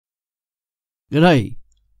G'day,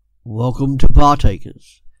 welcome to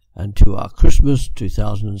Partakers and to our Christmas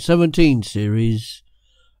 2017 series,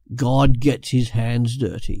 God Gets His Hands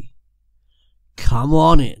Dirty. Come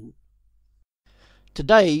on in.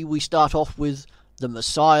 Today we start off with the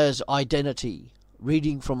Messiah's identity,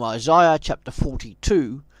 reading from Isaiah chapter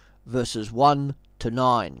 42, verses 1 to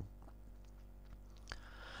 9.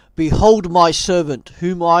 Behold my servant,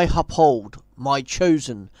 whom I uphold, my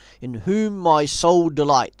chosen, in whom my soul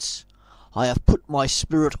delights. I have put my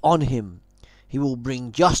spirit on him. He will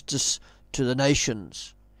bring justice to the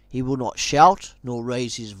nations. He will not shout, nor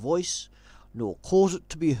raise his voice, nor cause it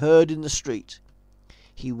to be heard in the street.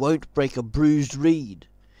 He won't break a bruised reed.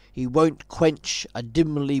 He won't quench a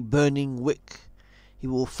dimly burning wick. He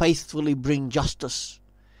will faithfully bring justice.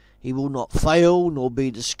 He will not fail nor be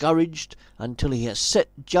discouraged until he has set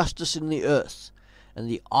justice in the earth, and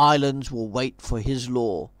the islands will wait for his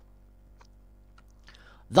law.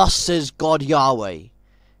 Thus says God Yahweh,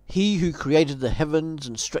 He who created the heavens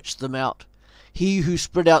and stretched them out, He who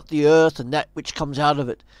spread out the earth and that which comes out of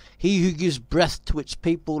it, He who gives breath to its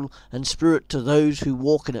people and spirit to those who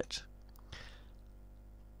walk in it.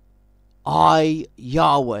 I,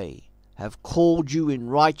 Yahweh, have called you in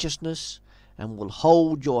righteousness, and will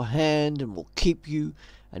hold your hand and will keep you,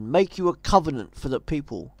 and make you a covenant for the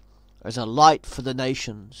people, as a light for the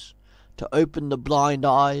nations, to open the blind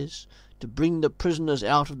eyes, to bring the prisoners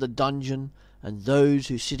out of the dungeon, and those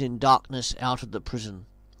who sit in darkness out of the prison.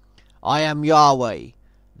 I am Yahweh,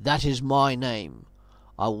 that is my name.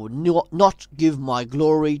 I will not give my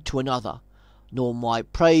glory to another, nor my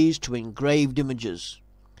praise to engraved images.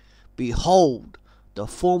 Behold, the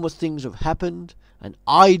former things have happened, and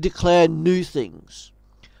I declare new things.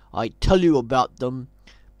 I tell you about them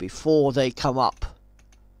before they come up.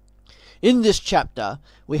 In this chapter,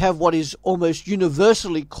 we have what is almost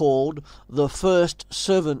universally called the first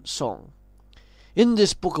servant song. In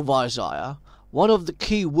this book of Isaiah, one of the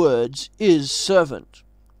key words is servant.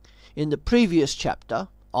 In the previous chapter,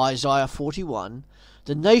 Isaiah 41,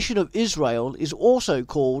 the nation of Israel is also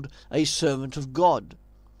called a servant of God.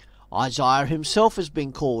 Isaiah himself has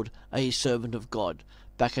been called a servant of God,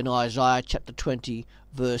 back in Isaiah chapter 20,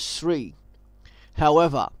 verse 3.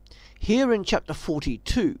 However, here in chapter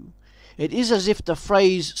 42, it is as if the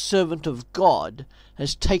phrase servant of God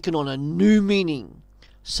has taken on a new meaning,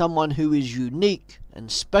 someone who is unique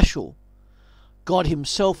and special. God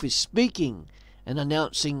himself is speaking and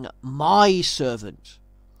announcing my servant.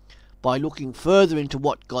 By looking further into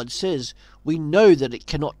what God says, we know that it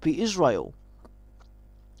cannot be Israel.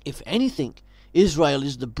 If anything, Israel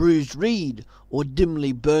is the bruised reed or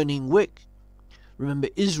dimly burning wick. Remember,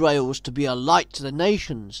 Israel was to be a light to the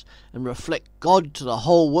nations and reflect God to the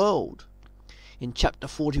whole world. In chapter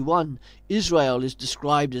 41, Israel is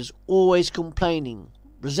described as always complaining,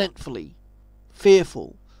 resentfully,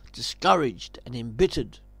 fearful, discouraged, and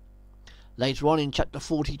embittered. Later on in chapter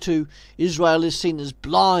 42, Israel is seen as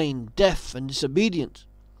blind, deaf, and disobedient.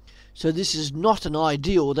 So this is not an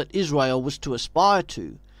ideal that Israel was to aspire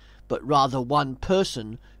to, but rather one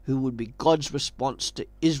person who would be God's response to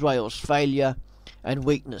Israel's failure and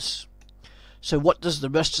weakness. So what does the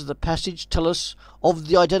rest of the passage tell us of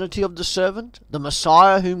the identity of the servant, the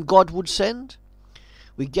Messiah whom God would send?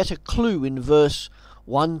 We get a clue in verse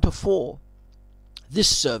 1 to 4.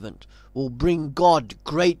 This servant will bring God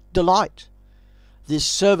great delight. This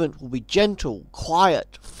servant will be gentle,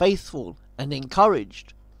 quiet, faithful, and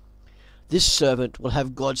encouraged. This servant will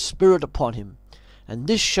have God's Spirit upon him, and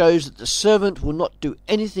this shows that the servant will not do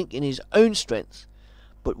anything in his own strength,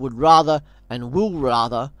 but would rather and will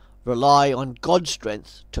rather rely on God's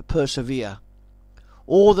strength to persevere.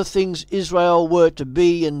 All the things Israel were to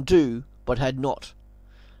be and do, but had not.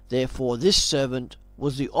 Therefore this servant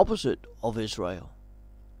was the opposite of Israel.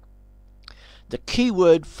 The key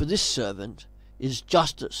word for this servant is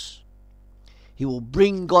justice. He will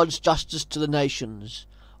bring God's justice to the nations.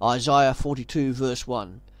 Isaiah 42 verse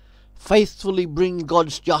 1. Faithfully bring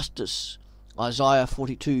God's justice. Isaiah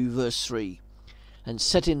 42 verse 3. And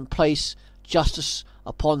set in place justice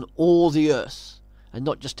upon all the earth, and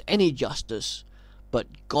not just any justice, but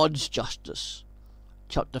God's justice.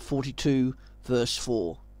 Chapter 42 verse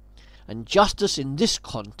 4. And justice in this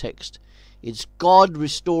context is God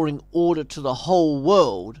restoring order to the whole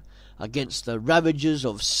world against the ravages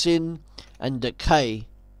of sin and decay.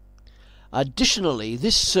 Additionally,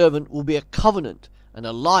 this servant will be a covenant and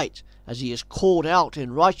a light as he is called out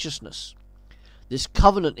in righteousness. This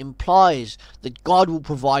covenant implies that God will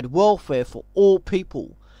provide welfare for all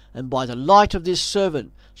people, and by the light of this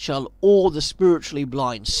servant shall all the spiritually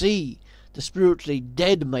blind see, the spiritually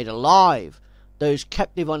dead made alive, those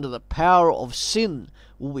captive under the power of sin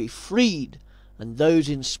will be freed, and those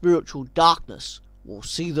in spiritual darkness will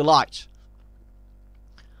see the light.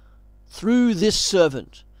 Through this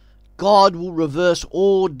servant, God will reverse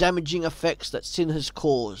all damaging effects that sin has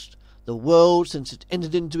caused the world since it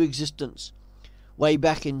entered into existence, way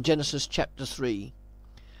back in Genesis chapter 3.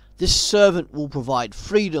 This servant will provide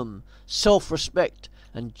freedom, self-respect,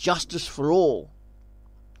 and justice for all.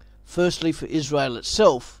 Firstly for Israel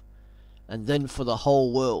itself, and then for the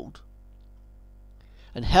whole world.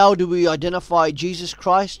 And how do we identify Jesus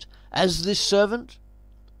Christ as this servant?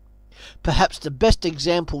 Perhaps the best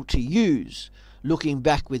example to use, looking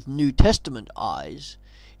back with New Testament eyes,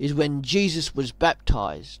 is when Jesus was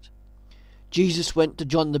baptized. Jesus went to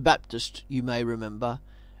John the Baptist, you may remember,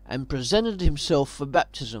 and presented himself for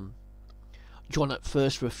baptism. John at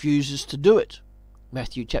first refuses to do it.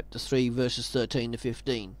 Matthew chapter 3 verses 13 to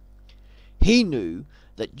 15. He knew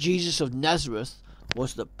that Jesus of Nazareth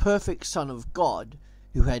was the perfect Son of God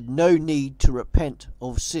who had no need to repent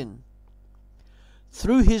of sin.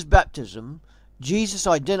 Through his baptism, Jesus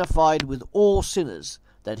identified with all sinners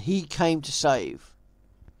that he came to save.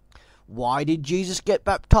 Why did Jesus get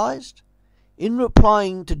baptized? In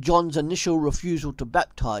replying to John's initial refusal to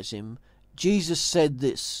baptize him, Jesus said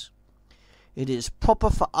this: "It is proper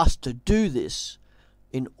for us to do this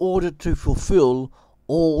in order to fulfill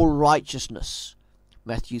all righteousness."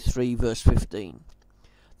 Matthew 3 verse 15.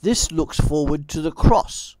 This looks forward to the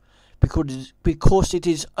cross, because it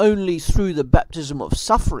is only through the baptism of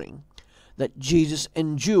suffering that Jesus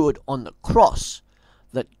endured on the cross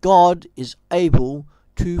that God is able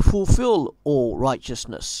to fulfill all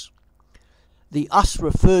righteousness. The us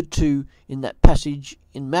referred to in that passage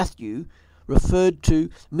in Matthew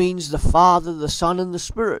means the Father, the Son, and the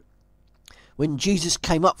Spirit. When Jesus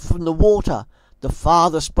came up from the water, the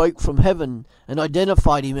Father spoke from heaven and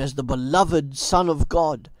identified him as the beloved Son of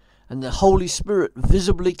God, and the Holy Spirit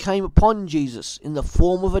visibly came upon Jesus in the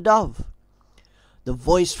form of a dove. The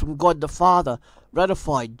voice from God the Father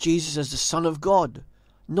ratified Jesus as the Son of God,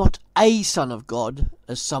 not a Son of God,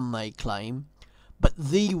 as some may claim, but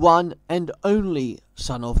the one and only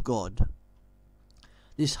Son of God.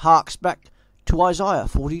 This harks back to Isaiah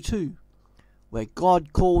 42, where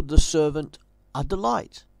God called the servant a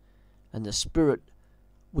delight, and the Spirit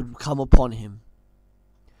would come upon him.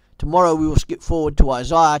 Tomorrow we will skip forward to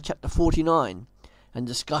Isaiah chapter 49 and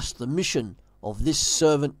discuss the mission of this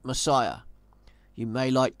servant Messiah. You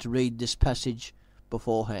may like to read this passage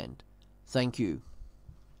beforehand. Thank you.